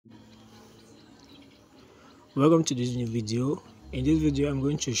Welcome to this new video. In this video I'm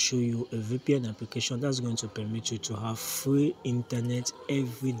going to show you a VPN application that's going to permit you to have free internet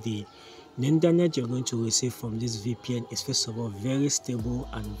every day. The internet you're going to receive from this VPN is first of all very stable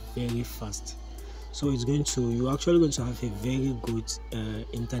and very fast. So you're actually going to have a very good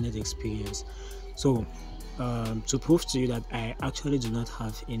internet experience. So to prove to you that I actually do not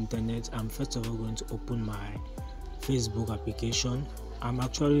have internet, I'm first of all going to open my Facebook application. I'm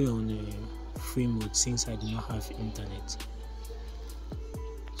actually on a free mode since I do not have internet.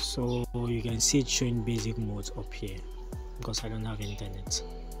 So you can see it showing basic modes up here because I don't have internet.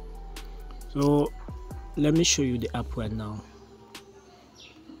 So let me show you the app right now.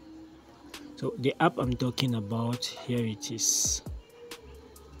 So the app I'm talking about, here it is.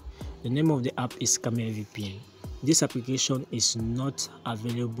 The name of the app is Kamer VPN. This application is not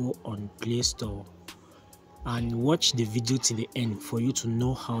available on Play Store, and watch the video till the end for you to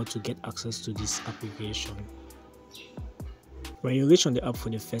know how to get access to this application. When you reach on the app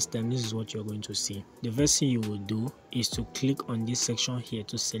for the first time, this is what you're going to see. The first thing you will do is to click on this section here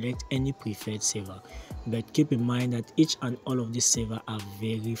to select any preferred server, but keep in mind that each and all of these servers are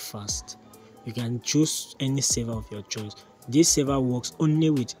very fast. You can choose any server of your choice. This server works only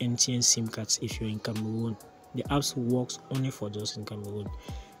with MTN SIM cards if you're in Cameroon. The app works only for those in Cameroon.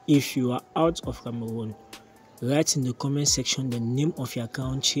 If you are out of Cameroon, write in the comment section the name of your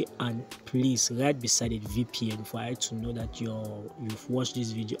country and please write beside it VPN for I to know that you've watched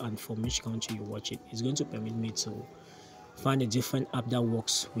this video and from which country you watch it. It's going to permit me to find a different app that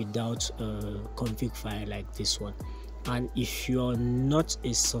works without a config file like this one. And if you're not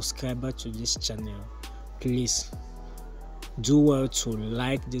a subscriber to this channel, please do well to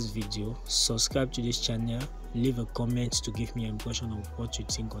like this video, subscribe to this channel, leave a comment to give me an impression of what you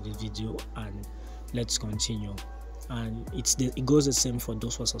think of this video, and let's continue. And it goes the same for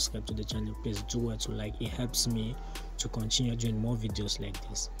those who are subscribed to the channel. Please do well to like. It helps me to continue doing more videos like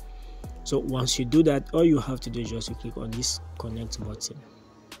this. So once you do that, all you have to do is just click on this connect button.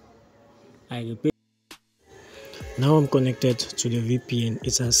 I repeat, now I'm connected to the VPN.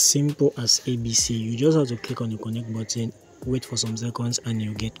 It's as simple as ABC. You just have to click on the connect button, wait for some seconds, and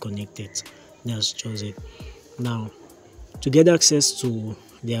you get connected. That's just it. Now, to get access to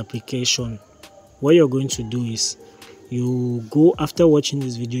the application, what you're going to do is you go, after watching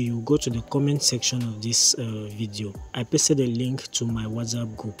this video, you go to the comment section of this video. I pasted a link to my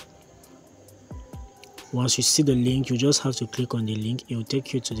WhatsApp group. Once you see the link, you just have to click on the link. It will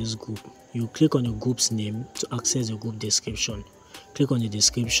take you to this group. You click on the group's name to access the group description. Click on the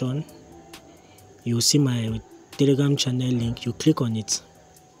description. You will see my Telegram channel link. You click on it.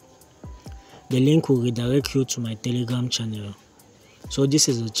 The link will redirect you to my Telegram channel. So this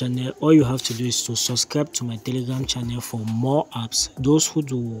is the channel. All you have to do is to subscribe to my Telegram channel for more apps. Those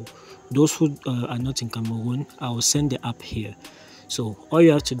who are not in Cameroon, I will send the app here. So all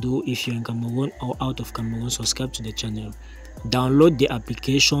you have to do, if you're in Cameroon or out of Cameroon, subscribe to the channel. Download the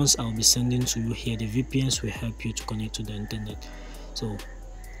applications I'll be sending to you here. The VPNs will help you to connect to the internet. So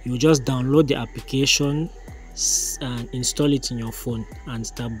you just download the application and install it in your phone and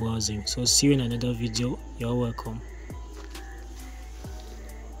start browsing. So see you in another video. You're welcome.